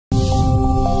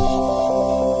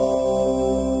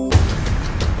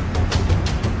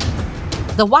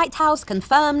The White House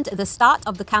confirmed the start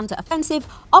of the counteroffensive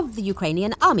of the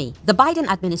Ukrainian Army. The Biden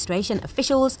administration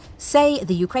officials say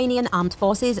the Ukrainian armed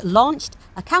forces launched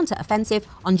a counteroffensive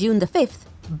on June the 5th,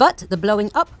 but the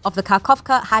blowing up of the Kharkiv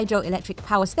hydroelectric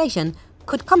power station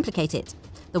could complicate it,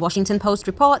 the Washington Post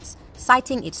reports,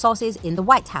 citing its sources in the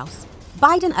White House.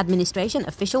 Biden administration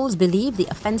officials believe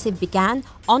the offensive began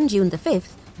on June the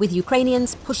 5th, with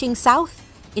Ukrainians pushing south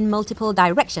in multiple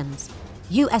directions.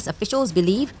 US officials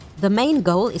believe the main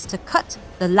goal is to cut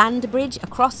the land bridge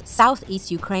across southeast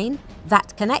Ukraine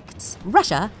that connects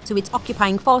Russia to its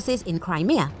occupying forces in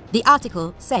Crimea. The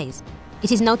article says,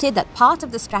 it is noted that part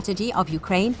of the strategy of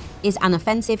Ukraine is an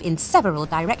offensive in several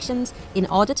directions in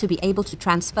order to be able to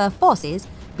transfer forces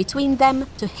between them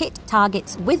to hit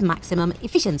targets with maximum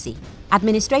efficiency.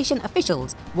 Administration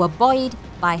officials were buoyed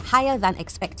by higher than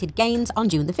expected gains on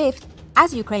June the 5th,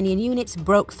 as Ukrainian units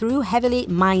broke through heavily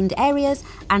mined areas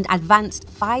and advanced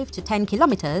 5 to 10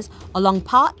 kilometers along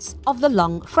parts of the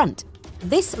long front.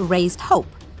 This raised hope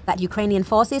that Ukrainian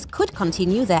forces could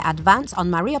continue their advance on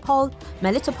Mariupol,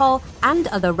 Melitopol, and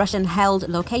other Russian-held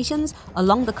locations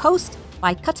along the coast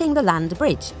by cutting the land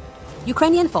bridge.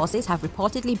 Ukrainian forces have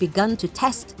reportedly begun to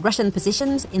test Russian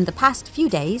positions in the past few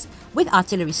days with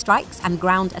artillery strikes and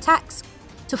ground attacks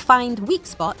to find weak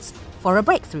spots for a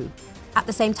breakthrough. At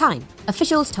the same time,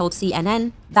 officials told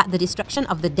CNN that the destruction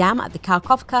of the dam at the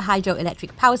Kharkiv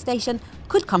hydroelectric power station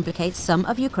could complicate some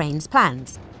of Ukraine's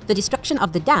plans. The destruction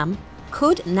of the dam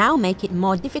could now make it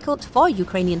more difficult for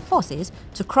Ukrainian forces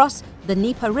to cross the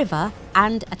Dnieper River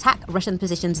and attack Russian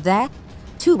positions there,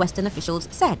 two Western officials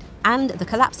said. And the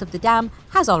collapse of the dam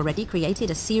has already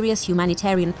created a serious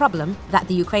humanitarian problem that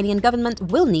the Ukrainian government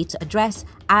will need to address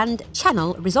and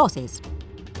channel resources.